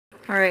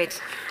All right.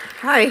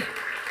 Hi.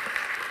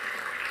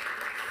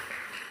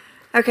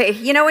 Okay,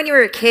 you know when you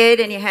were a kid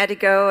and you had to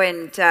go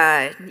and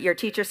your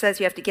teacher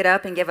says you have to get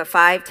up and give a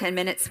 5-10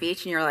 minute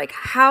speech, and you're like,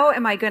 how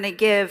am I going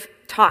to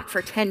talk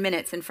for 10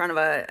 minutes in front of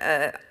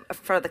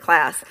the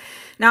class?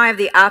 Now I have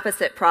the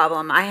opposite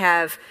problem.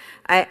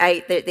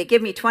 They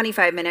give me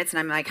 25 minutes, and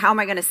I'm like, how am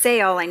I going to say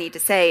all I need to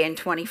say in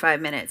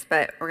 25 minutes?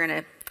 But we're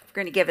going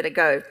to give it a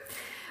go.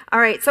 All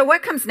right, so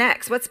what comes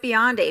next? What's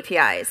beyond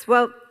APIs?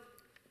 Well,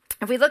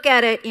 if we look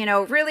at it,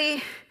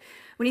 really,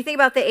 when you think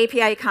about the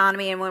API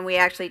economy and when we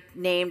actually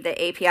named the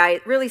API,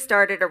 it really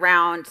started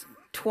around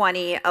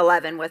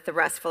 2011 with the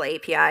RESTful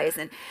APIs.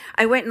 And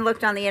I went and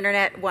looked on the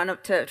internet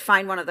to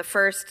find one of the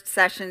first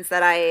sessions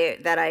that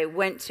I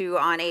went to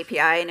on API,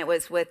 and it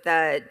was with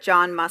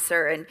John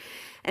Musser.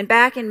 And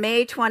back in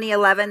May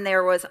 2011,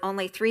 there was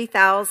only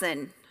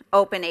 3,000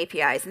 open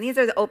APIs, and these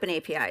are the open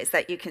APIs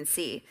that you can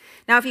see.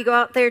 Now, if you go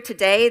out there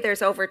today,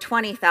 there's over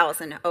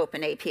 20,000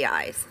 open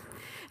APIs.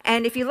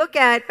 And if you look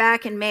at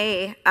back in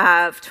May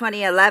of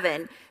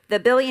 2011, the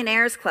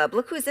Billionaires Club,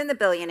 look who's in the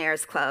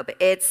Billionaires Club.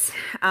 It's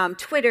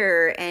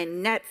Twitter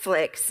and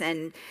Netflix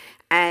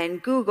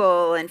and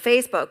Google and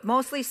Facebook,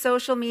 mostly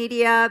social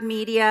media,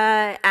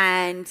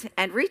 and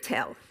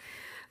retail.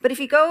 But if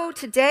you go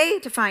today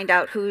to find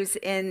out who's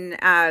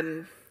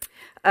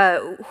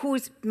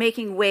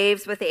making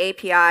waves with the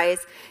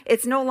APIs,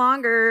 it's no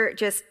longer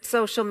just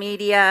social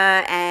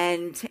media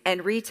and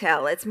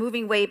retail. It's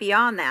moving way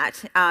beyond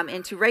that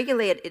into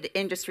regulated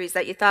industries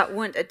that you thought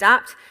wouldn't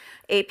adopt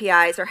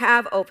APIs or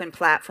have open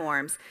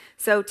platforms.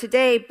 So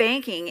today,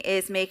 banking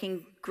is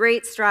making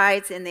great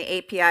strides in the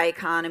API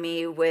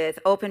economy with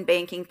open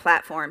banking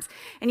platforms.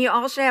 And you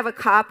all should have a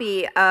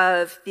copy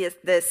of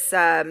this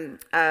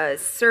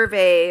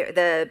survey,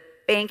 the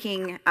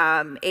Banking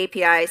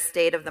API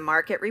State of the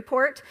Market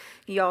report.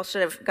 You all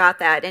should have got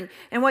that. And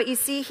what you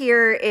see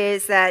here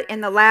is that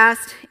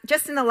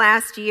just in the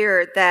last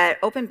year, that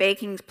open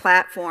banking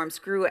platforms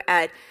grew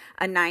at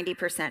a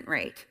 90%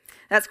 rate.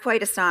 That's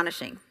quite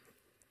astonishing.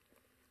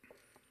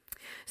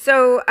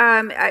 So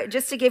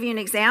just to give you an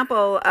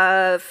example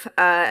of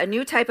a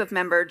new type of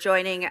member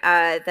joining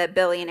the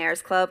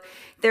Billionaires Club,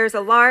 there's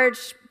a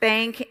large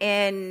bank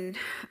in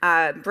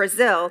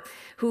Brazil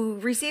who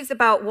receives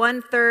about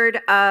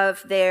 1/3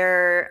 of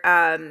their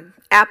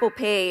Apple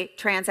Pay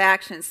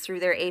transactions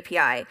through their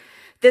API.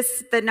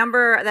 The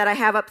number that I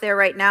have up there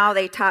right now,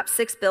 they top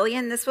 6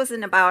 billion. This was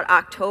in about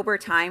October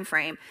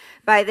timeframe.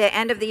 By the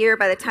end of the year,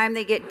 by the time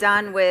they get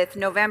done with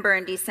November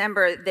and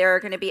December, they're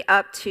going to be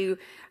up to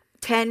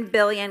 10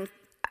 billion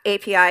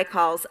API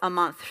calls a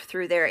month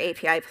through their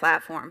API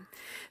platform.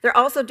 They're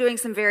also doing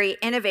some very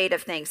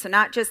innovative things. So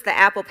not just the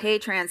Apple Pay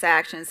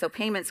transactions, so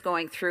payments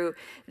going through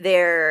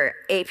their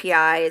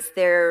APIs.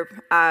 They're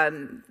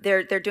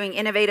doing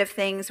innovative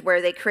things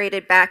where they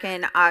created back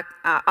in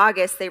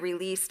August, they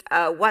released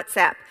a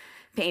WhatsApp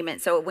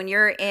payment. So when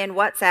you're in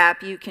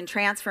WhatsApp, you can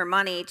transfer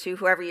money to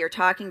whoever you're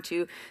talking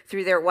to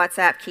through their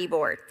WhatsApp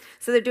keyboard.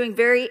 So they're doing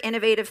very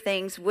innovative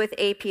things with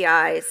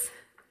APIs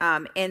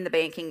in the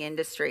banking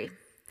industry.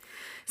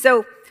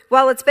 So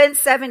while it's been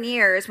 7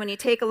 years, when you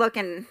take a look,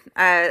 and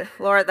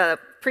Laura, the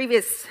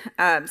previous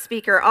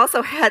speaker,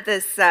 also had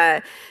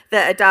the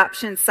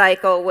adoption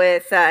cycle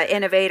with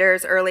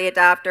innovators, early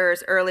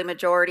adopters, early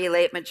majority,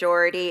 late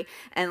majority,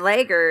 and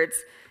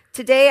laggards.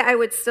 Today, I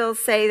would still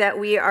say that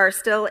we are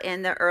still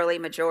in the early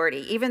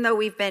majority, even though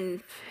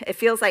it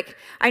feels like,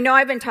 I know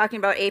I've been talking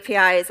about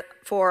APIs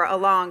for a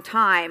long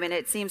time, and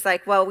it seems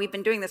like, well, we've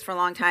been doing this for a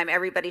long time,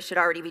 everybody should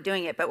already be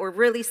doing it, but we're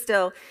really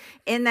still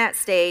in that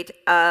state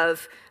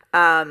of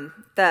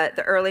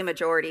the early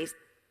majority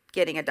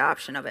getting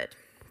adoption of it.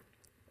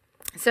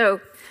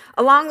 So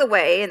along the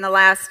way, in the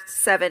last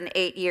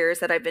 7-8 years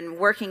that I've been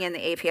working in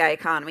the API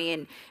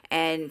economy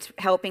and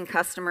helping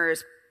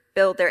customers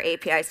build their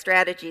API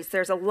strategies,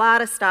 there's a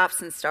lot of stops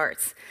and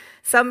starts.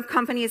 Some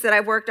companies that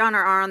I've worked on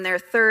are on their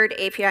third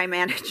API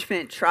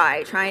management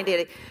trying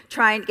to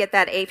get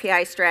that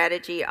API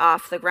strategy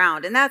off the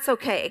ground, and that's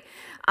okay.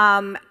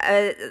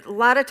 A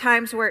lot of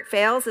times where it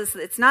fails is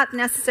it's not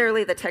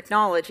necessarily the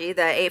technology,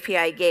 the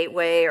API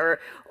gateway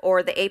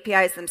or the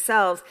APIs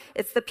themselves,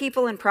 it's the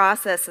people and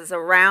processes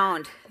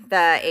around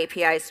the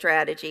API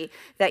strategy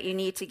that you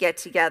need to get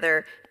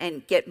together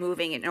and get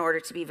moving in order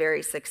to be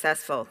very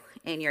successful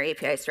in your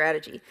API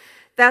strategy.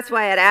 That's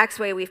why at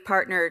Axway we've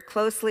partnered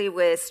closely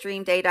with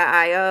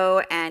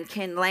Stream.io and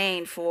Kin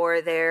Lane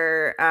for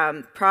their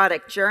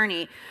product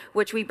journey,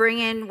 which we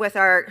bring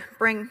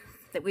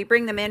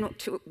them in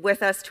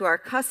with us to our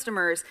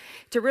customers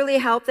to really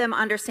help them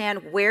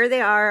understand where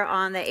they are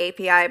on the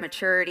API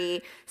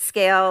maturity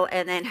scale,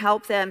 and then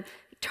help them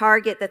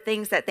target the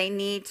things that they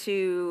need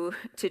to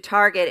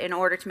target in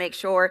order to make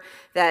sure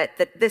that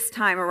this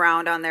time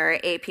around on their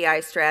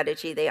API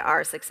strategy they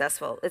are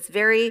successful. It's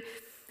very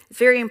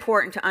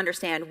important to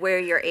understand where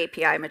your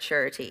API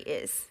maturity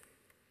is.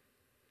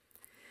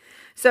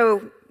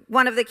 So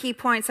one of the key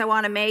points I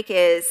want to make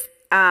is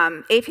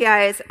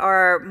APIs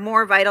are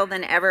more vital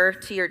than ever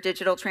to your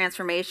digital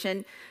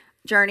transformation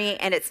journey,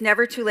 and it's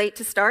never too late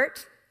to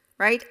start.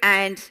 right?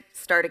 And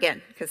start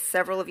again, because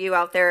several of you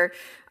out there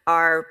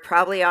are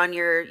probably on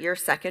your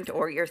second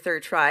or your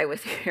third try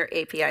with your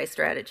API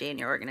strategy in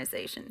your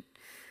organization.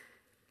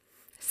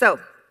 So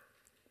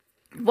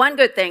one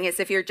good thing is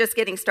if you're just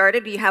getting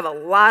started, you have a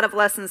lot of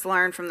lessons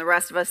learned from the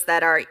rest of us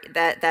that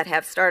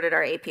have started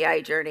our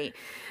API journey.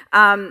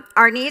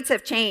 Our needs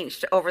have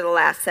changed over the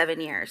last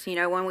 7 years. You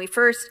know, when we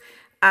first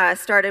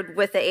started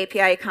with the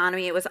API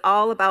economy, it was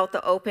all about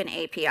the open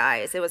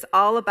APIs. It was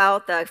all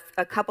about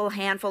a couple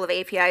handful of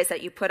APIs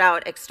that you put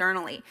out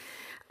externally.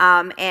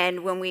 And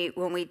when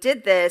we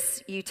did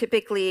this,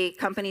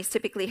 companies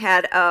typically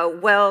had a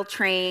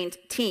well-trained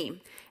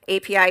team,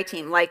 API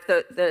team, like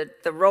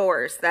the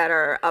rowers that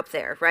are up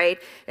there, right?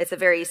 It's a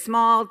very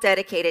small,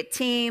 dedicated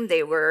team.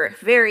 They were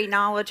very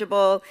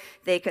knowledgeable.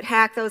 They could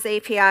hack those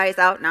APIs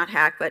out, not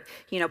hack, but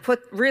put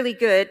really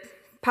good,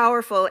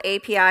 powerful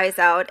APIs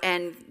out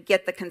and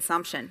get the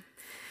consumption.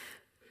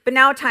 But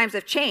now times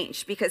have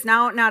changed, because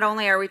now not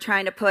only are we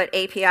trying to put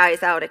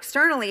APIs out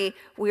externally,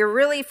 we're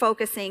really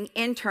focusing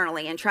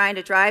internally and trying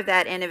to drive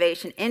that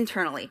innovation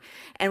internally.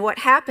 And what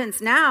happens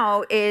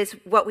now is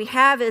what we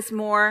have is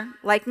more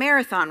like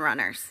marathon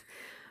runners,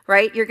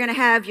 right? You're going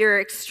to have your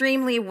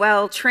extremely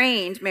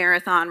well-trained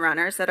marathon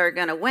runners that are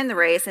going to win the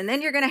race, and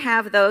then you're going to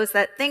have those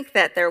that think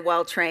that they're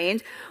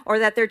well-trained or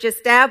that they're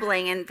just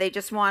dabbling and they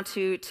just want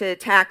to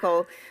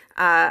tackle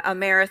a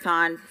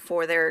marathon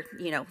for their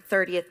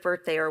 30th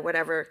birthday or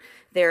whatever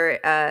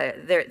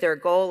their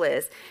goal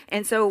is.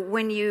 And so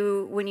when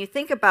you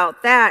think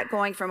about that,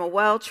 going from a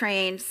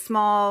well-trained,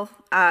 small,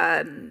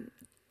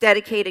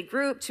 dedicated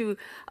group to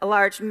a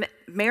large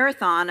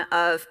marathon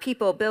of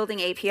people building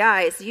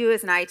APIs, you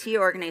as an IT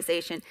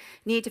organization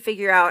need to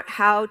figure out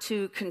how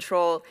to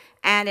control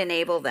and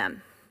enable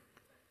them.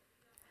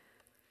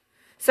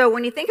 So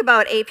when you think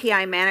about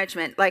API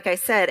management, like I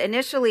said,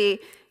 initially,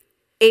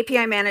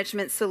 API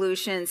management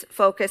solutions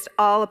focused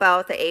all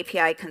about the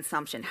API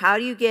consumption. How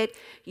do you get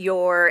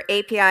your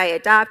API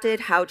adopted?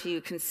 How do you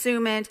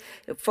consume it?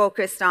 It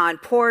focused on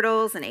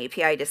portals and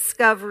API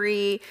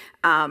discovery,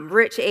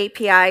 rich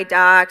API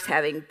docs,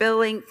 having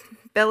billing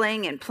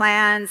and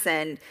plans,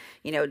 and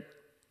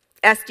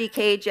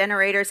SDK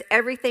generators,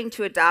 everything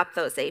to adopt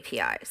those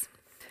APIs.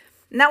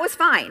 And that was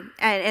fine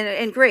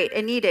and great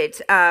and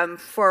needed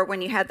for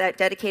when you had that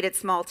dedicated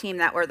small team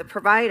that were the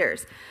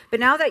providers. But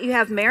now that you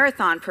have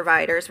marathon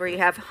providers where you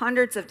have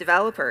hundreds of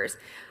developers,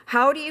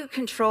 how do you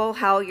control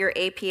how your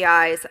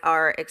APIs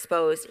are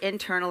exposed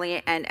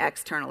internally and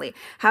externally?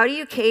 How do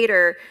you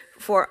cater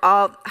for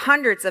all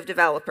hundreds of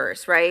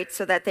developers, right?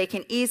 So that they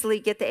can easily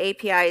get the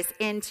APIs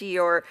into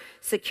your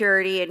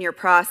security and your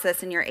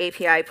process and your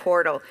API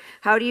portal.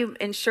 How do you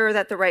ensure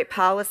that the right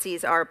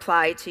policies are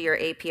applied to your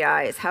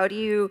APIs? How do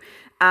you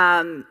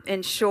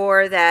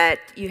ensure that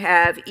you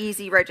have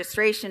easy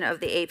registration of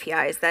the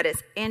APIs that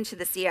is into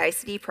the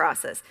CI/CD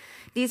process?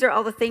 These are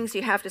all the things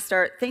you have to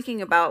start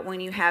thinking about when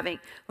you're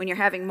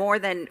having more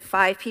than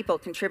 5 people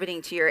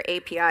contributing to your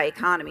API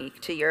economy,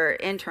 to your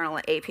internal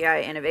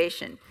API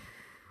innovation.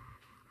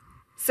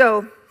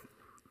 So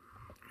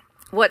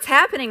what's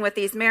happening with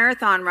these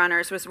marathon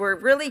runners was we're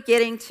really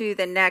getting to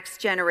the next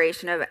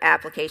generation of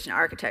application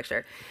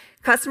architecture.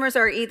 Customers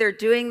are either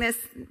doing this,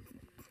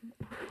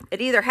 it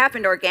either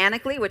happened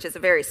organically, which is a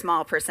very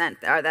small percent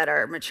that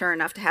are mature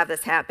enough to have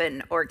this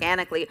happen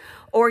organically,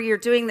 or you're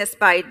doing this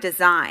by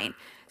design.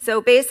 So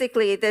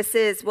basically,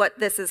 what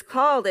this is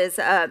called is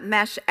a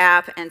mesh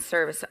app and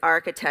service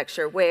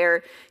architecture,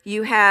 where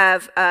you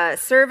have a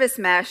service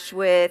mesh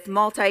with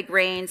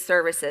multi-grain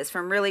services,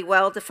 from really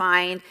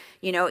well-defined,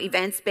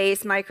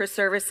 events-based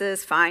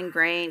microservices,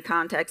 fine-grained,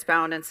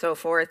 context-bound, and so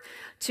forth,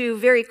 to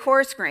very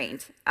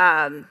coarse-grained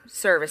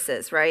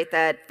services, right?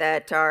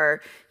 That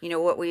are,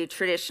 what we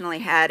traditionally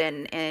had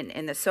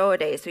in the SOA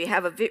days. So you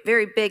have a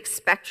very big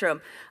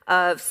spectrum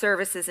of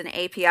services and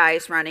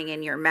APIs running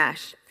in your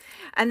mesh.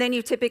 And then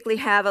you typically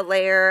have a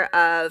layer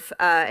of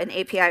an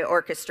API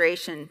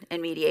orchestration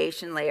and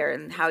mediation layer,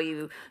 and how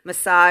you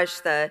massage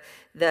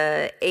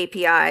the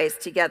APIs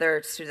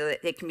together so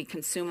that they can be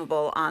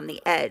consumable on the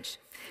edge.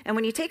 And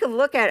when you take a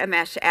look at a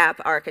mesh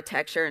app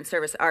architecture and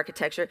service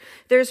architecture,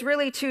 there's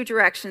really 2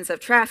 directions of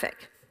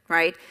traffic,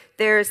 right?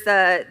 There's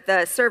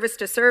the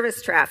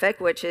service-to-service traffic,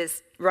 which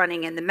is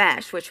running in the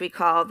mesh, which we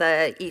call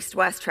the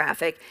east-west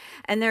traffic.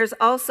 And there's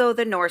also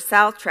the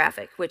north-south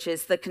traffic, which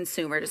is the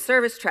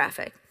consumer-to-service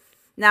traffic.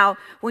 Now,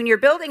 when you're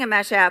building a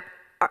mesh app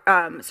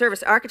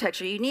service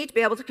architecture, you need to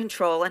be able to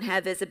control and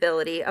have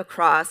visibility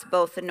across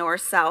both the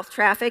north-south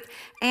traffic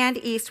and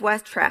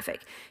east-west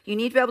traffic. You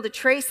need to be able to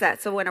trace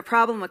that, so when a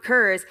problem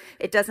occurs,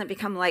 it doesn't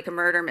become like a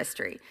murder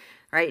mystery,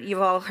 right?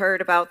 You've all heard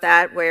about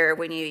that, where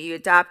when you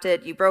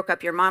broke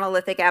up your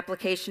monolithic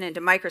application into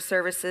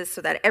microservices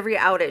so that every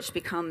outage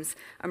becomes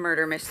a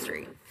murder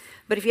mystery.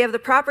 But if you have the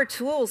proper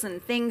tools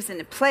and things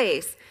in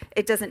place,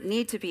 it doesn't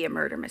need to be a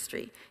murder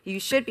mystery. You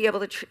should be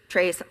able to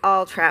trace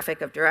all traffic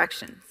of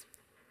directions.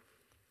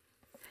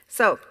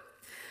 So,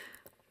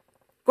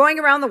 going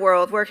around the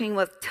world, working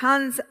with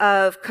tons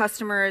of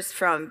customers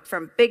from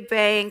big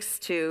banks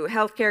to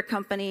healthcare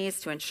companies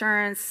to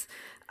insurance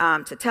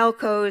to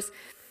telcos.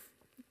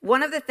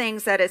 One of the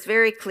things that is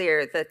very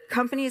clear, the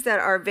companies that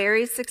are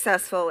very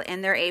successful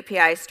in their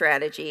API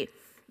strategy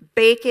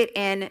bake it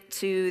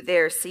into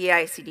their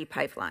CI/CD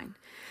pipeline.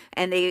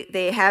 And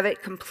they have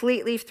it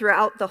completely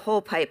throughout the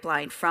whole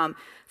pipeline, from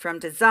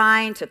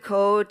design to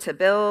code to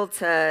build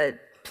to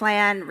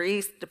plan,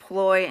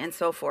 redeploy, and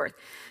so forth.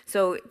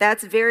 So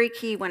that's very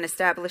key when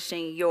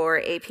establishing your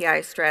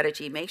API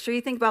strategy. Make sure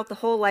you think about the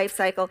whole life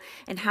cycle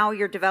and how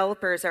your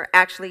developers are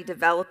actually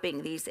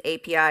developing these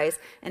APIs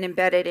and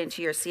embed it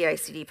into your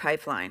CI/CD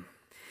pipeline.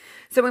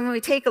 So when we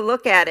take a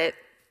look at it,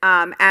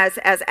 as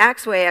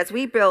Axway, as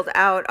we build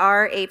out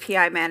our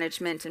API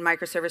management and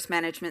microservice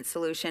management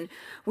solution,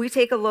 we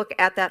take a look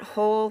at that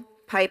whole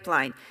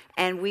pipeline,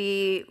 and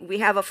we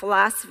have a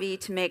philosophy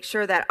to make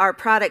sure that our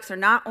products are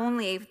not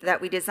only that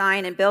we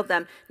design and build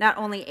them not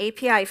only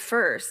API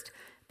first,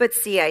 but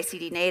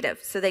CI/CD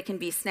native, so they can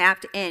be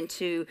snapped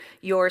into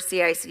your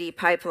CI/CD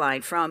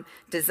pipeline from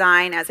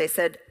design, as I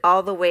said,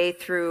 all the way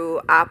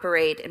through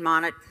operate and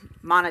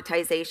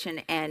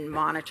monetization and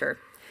monitor.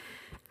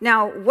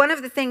 Now, one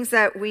of the things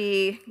that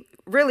we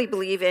really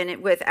believe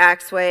in with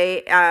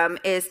Axway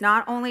is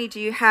not only do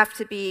you have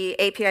to be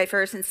API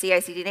first and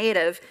CI/CD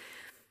native,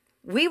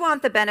 we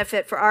want the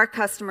benefit for our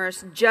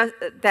customers just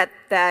that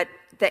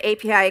the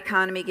API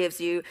economy gives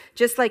you,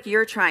 just like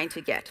you're trying to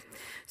get.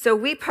 So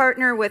we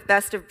partner with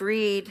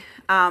best-of-breed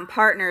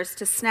partners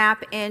to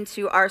snap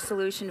into our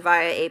solution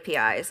via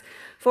APIs.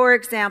 For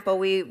example,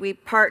 we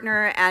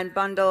partner and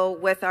bundle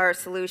with our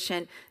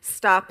solution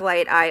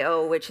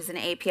Stoplight.io, which is an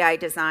API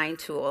design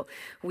tool.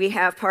 We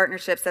have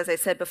partnerships, as I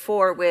said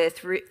before,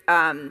 with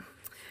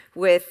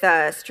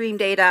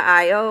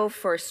Stream.io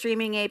for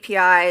streaming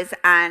APIs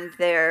and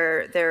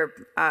their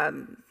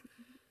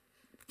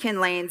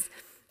Kinlane's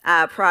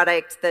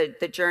product,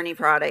 the Journey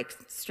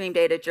product, Stream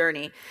Data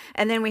Journey.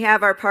 And then we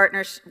have our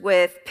partners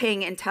with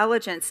Ping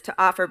Intelligence to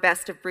offer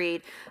best of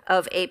breed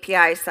of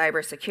API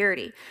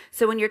cybersecurity.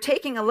 So when you're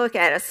taking a look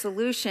at a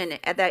solution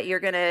that you're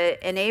going to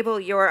enable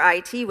your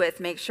IT with,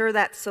 make sure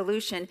that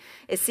solution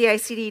is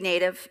CI/CD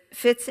native,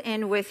 fits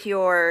in with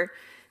your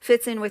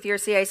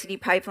CI/CD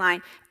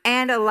pipeline,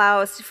 and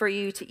allows for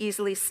you to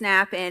easily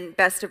snap in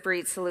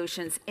best-of-breed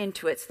solutions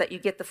into it so that you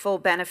get the full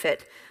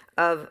benefit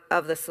of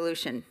the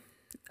solution,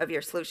 of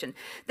your solution.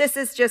 This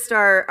is just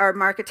our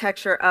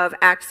architecture of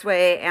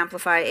Axway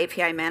Amplify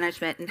API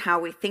management and how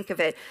we think of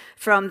it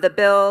from the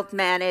build,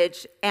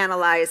 manage,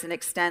 analyze, and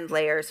extend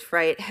layers,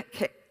 right?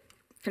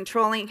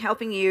 Controlling,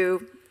 helping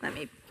you, let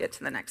me get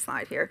to the next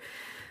slide here.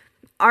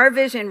 Our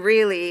vision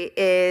really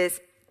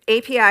is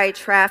API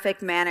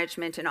traffic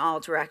management in all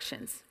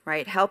directions,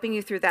 right? Helping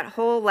you through that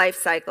whole life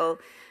cycle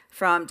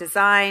from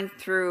design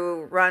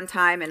through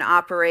runtime and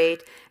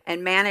operate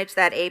and manage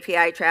that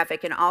API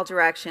traffic in all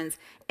directions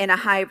in a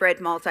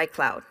hybrid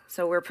multi-cloud.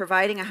 So we're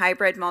providing a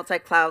hybrid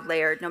multi-cloud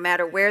layer no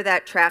matter where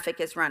that traffic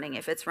is running,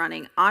 if it's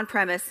running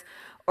on-premise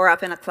or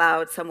up in a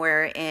cloud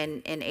somewhere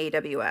in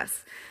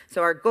AWS.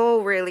 So our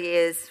goal really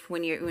is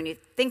when you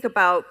think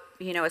about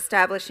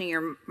establishing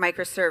your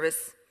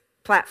microservice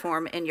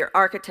platform and your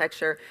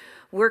architecture,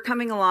 we're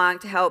coming along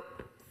to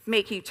help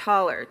make you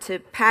taller, to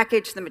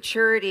package the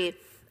maturity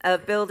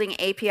of building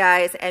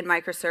APIs and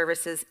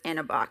microservices in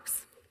a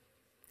box.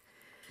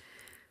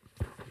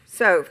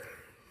 So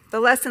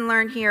the lesson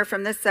learned here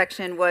from this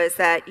section was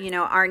that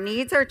our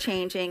needs are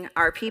changing,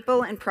 our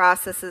people and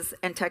processes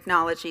and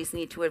technologies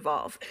need to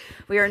evolve.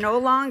 We are no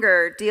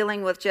longer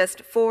dealing with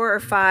just 4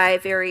 or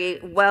 5 very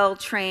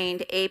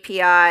well-trained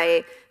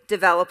API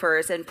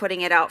developers and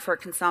putting it out for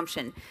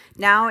consumption.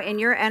 Now in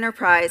your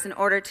enterprise, in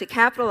order to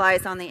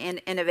capitalize on the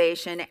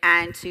innovation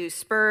and to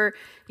spur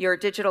your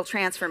digital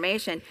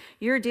transformation,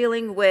 you're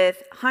dealing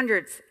with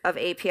hundreds of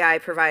API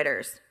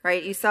providers,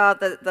 right? You saw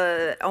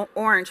the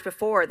orange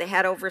before. They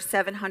had over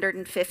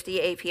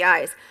 750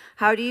 APIs.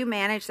 How do you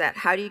manage that?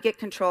 How do you get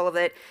control of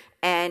it?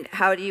 And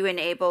how do you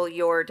enable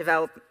your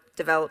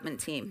development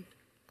team?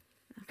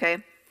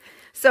 Okay,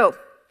 so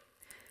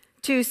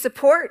to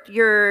support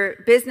your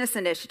business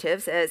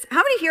initiatives,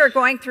 how many here are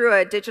going through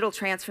a digital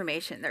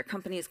transformation? Their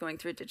company is going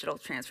through a digital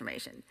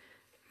transformation.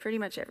 Pretty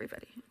much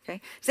everybody, okay?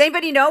 Does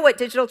anybody know what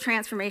digital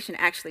transformation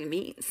actually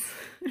means?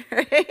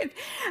 Right?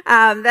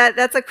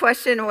 That's a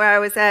question where I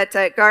was at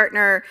a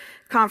Gartner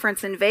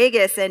conference in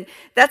Vegas, and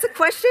that's a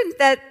question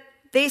that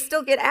they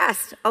still get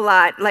asked a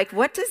lot. Like,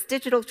 what does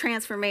digital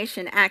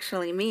transformation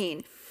actually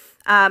mean?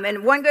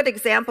 And one good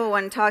example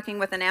when talking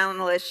with an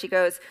analyst,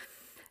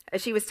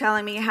 she was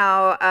telling me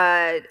how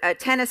a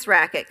tennis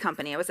racket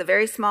company, it was a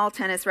very small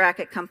tennis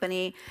racket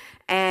company,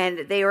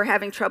 and they were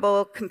having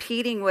trouble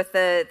competing with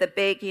the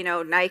big,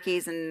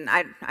 Nikes, and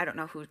I don't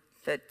know who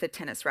the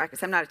tennis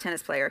rackets, I'm not a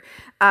tennis player,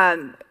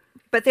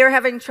 but they were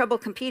having trouble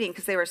competing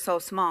because they were so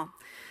small.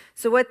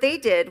 So what they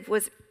did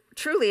was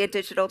truly a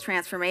digital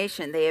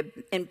transformation. They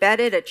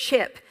embedded a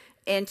chip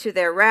into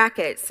their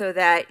racket so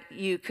that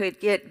you could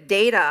get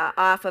data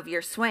off of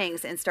your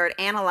swings and start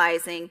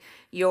analyzing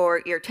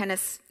your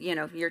tennis,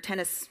 your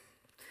tennis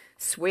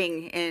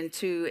swing and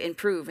to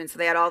improve. And so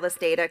they had all this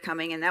data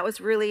coming, and that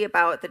was really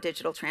about the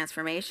digital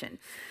transformation.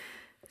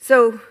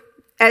 So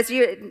as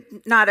you,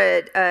 not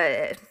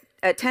a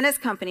tennis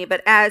company,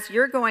 but as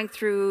you're going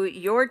through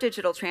your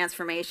digital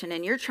transformation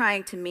and you're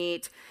trying to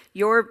meet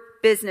your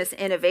business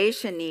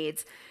innovation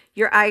needs,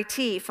 your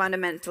IT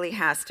fundamentally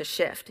has to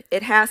shift.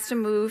 It has to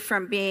move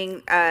from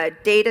being a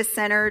data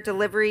center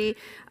delivery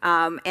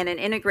and an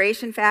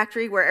integration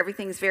factory where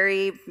everything's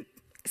very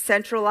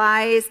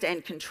centralized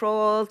and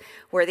controlled,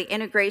 where the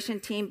integration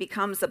team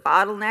becomes a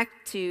bottleneck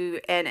to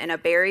and a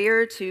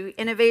barrier to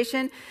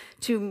innovation,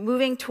 to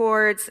moving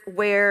towards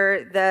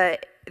where the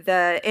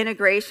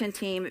integration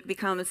team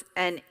becomes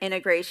an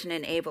integration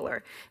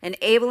enabler,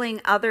 enabling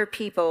other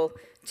people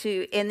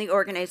in the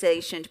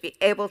organization to be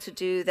able to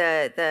do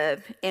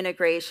the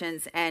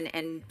integrations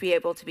and be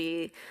able to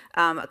be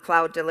a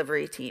cloud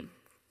delivery team.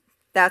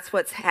 That's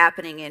what's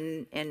happening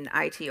in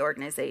IT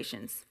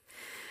organizations.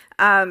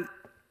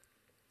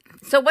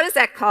 So what is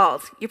that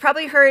called? You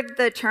probably heard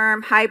the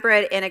term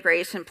hybrid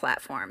integration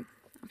platform.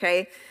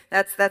 Okay,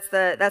 that's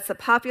the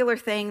popular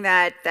thing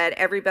that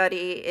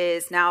everybody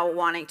is now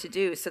wanting to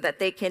do, so that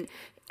they can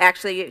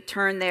actually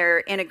turn their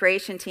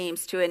integration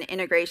teams to an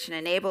integration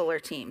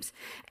enabler teams,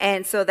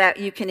 and so that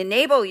you can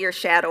enable your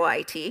shadow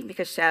IT,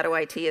 because shadow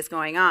IT is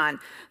going on.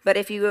 But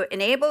if you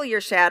enable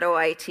your shadow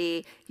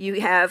IT,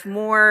 you have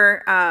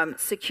more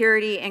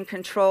security and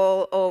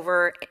control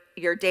over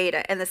your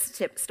data and the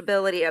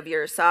stability of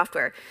your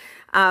software.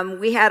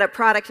 We had a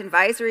product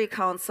advisory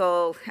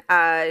council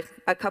a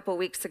couple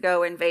weeks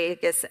ago in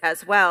Vegas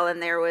as well,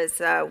 and there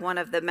was one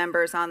of the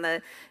members on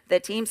the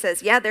team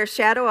says, yeah, their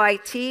shadow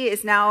IT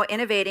is now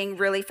innovating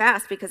really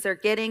fast because they're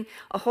getting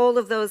a hold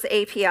of those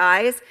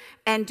APIs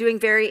and doing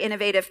very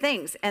innovative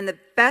things. And the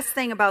best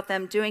thing about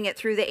them doing it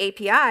through the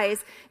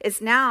APIs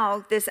is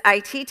now this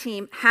IT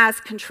team has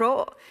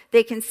control.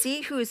 They can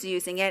see who's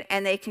using it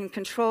and they can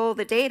control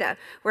the data.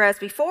 Whereas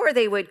before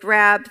they would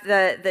grab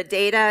the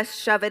data,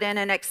 shove it in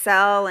an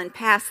Excel and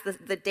pass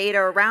the data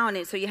around,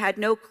 and so you had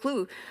no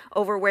clue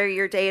over where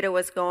your data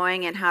was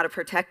going and how to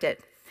protect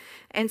it.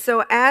 And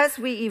so as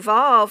we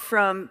evolve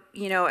from,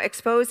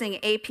 exposing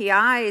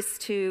APIs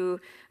to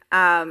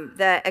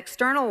the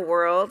external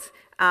world,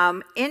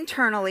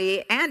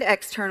 internally and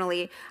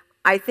externally,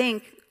 I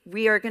think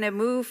we are going to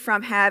move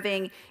from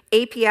having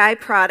API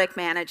product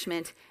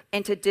management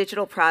into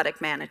digital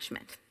product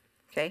management.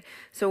 Okay,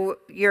 so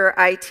your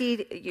IT,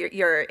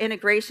 your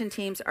integration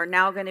teams are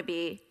now going to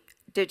be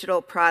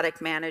digital product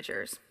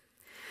managers.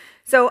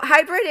 So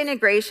hybrid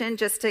integration,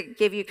 just to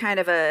give you kind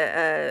of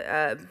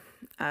a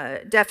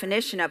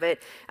definition of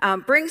it,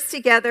 brings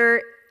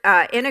together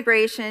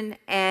integration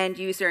and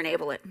user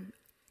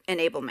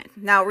enablement.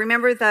 Now,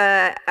 remember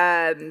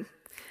the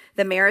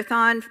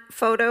marathon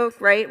photo,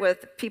 right,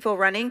 with people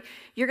running?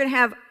 You're going to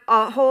have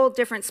a whole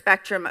different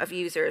spectrum of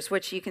users,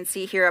 which you can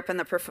see here up in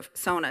the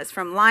personas,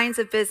 from lines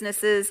of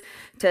businesses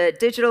to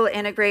digital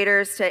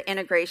integrators to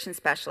integration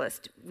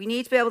specialists. We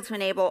need to be able to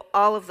enable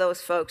all of those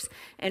folks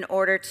in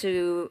order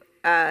to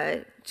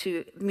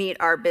meet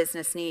our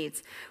business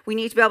needs. We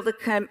need to be able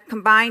to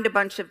combine a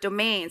bunch of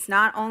domains,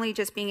 not only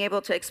just being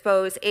able to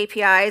expose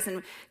APIs.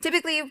 And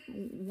typically,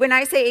 when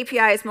I say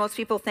APIs, most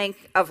people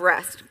think of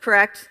REST,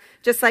 correct?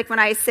 Just like when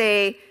I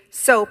say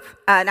SOAP,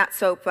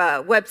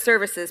 web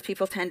services,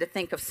 people tend to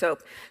think of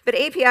SOAP. But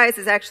APIs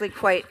is actually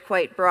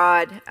quite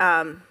broad,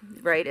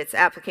 right? It's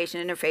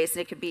application interface,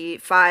 and it could be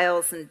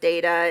files and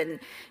data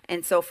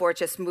and so forth,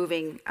 just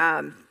moving.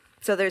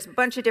 So there's a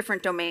bunch of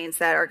different domains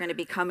that are going to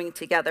be coming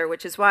together,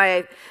 which is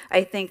why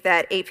I think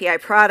that API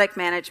product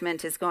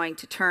management is going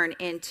to turn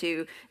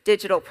into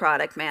digital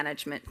product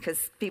management,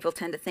 because people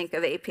tend to think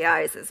of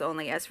APIs as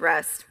only as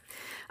REST.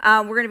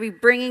 We're going to be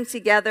bringing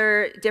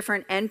together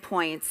different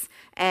endpoints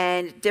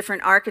and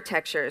different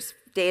architectures,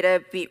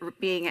 data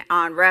being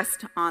on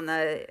REST on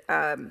the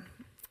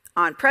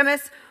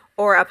on-premise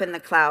or up in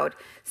the cloud.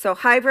 So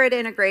hybrid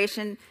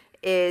integration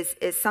is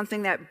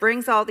something that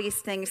brings all these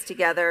things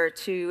together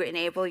to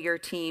enable your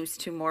teams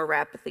to more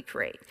rapidly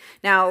create.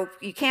 Now,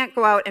 you can't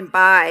go out and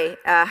buy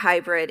a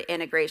hybrid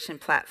integration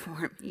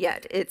platform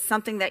yet. It's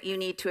something that you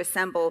need to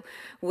assemble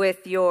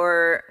with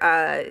your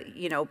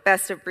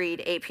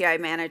best-of-breed API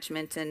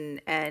management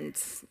and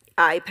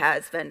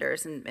iPaaS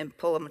vendors and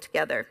pull them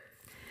together.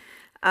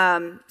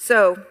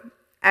 So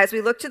as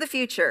we look to the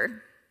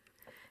future,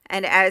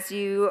 and as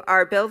you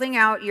are building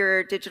out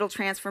your digital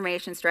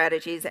transformation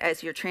strategies,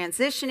 as you're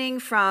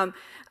transitioning from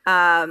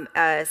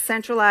a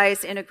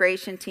centralized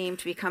integration team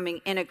to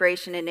becoming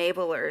integration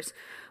enablers,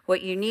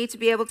 what you need to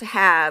be able to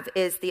have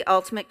is the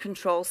ultimate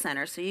control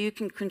center, so you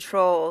can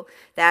control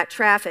that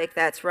traffic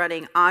that's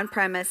running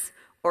on-premise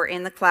or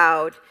in the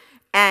cloud,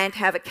 and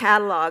have a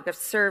catalog of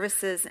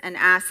services and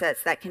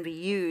assets that can be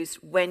used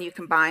when you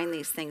combine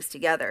these things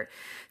together.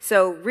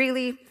 So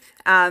really,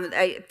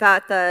 I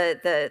thought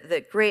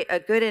a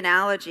good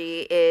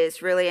analogy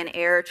is really an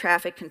air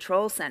traffic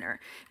control center,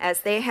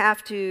 as they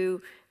have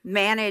to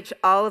manage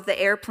all of the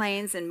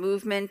airplanes and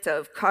movement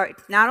of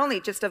not only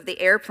just of the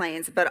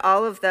airplanes, but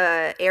all of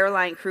the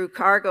airline crew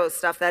cargo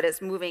stuff that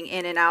is moving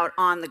in and out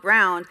on the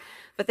ground,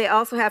 but they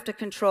also have to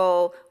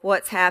control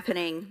what's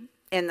happening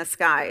in the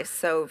skies,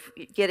 so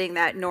getting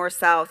that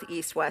north-south,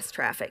 east-west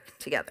traffic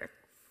together.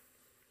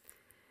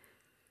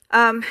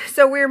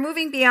 So we're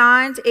moving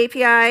beyond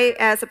API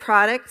as a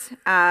product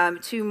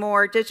to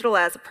more digital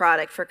as a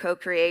product for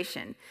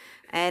co-creation,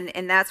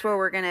 and that's where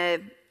we're going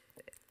to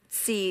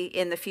see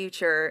in the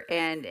future,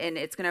 and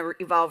it's going to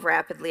evolve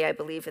rapidly, I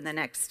believe, in the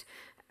next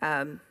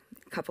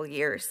couple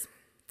years.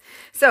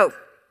 So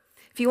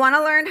if you want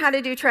to learn how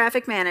to do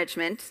traffic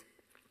management,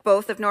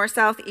 both of north,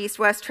 south, east,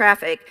 west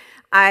traffic,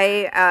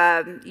 I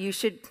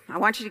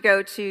want you to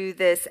go to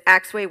this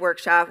Axway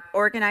workshop,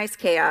 Organized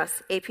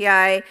Chaos,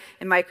 API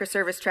and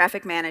Microservice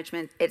Traffic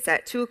Management. It's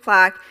at 2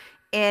 o'clock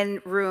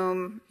in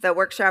the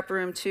workshop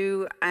room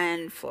 2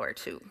 and floor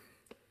 2.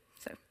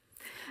 So,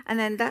 and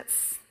then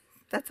that's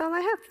all I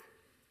have.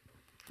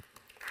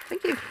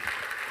 Thank you.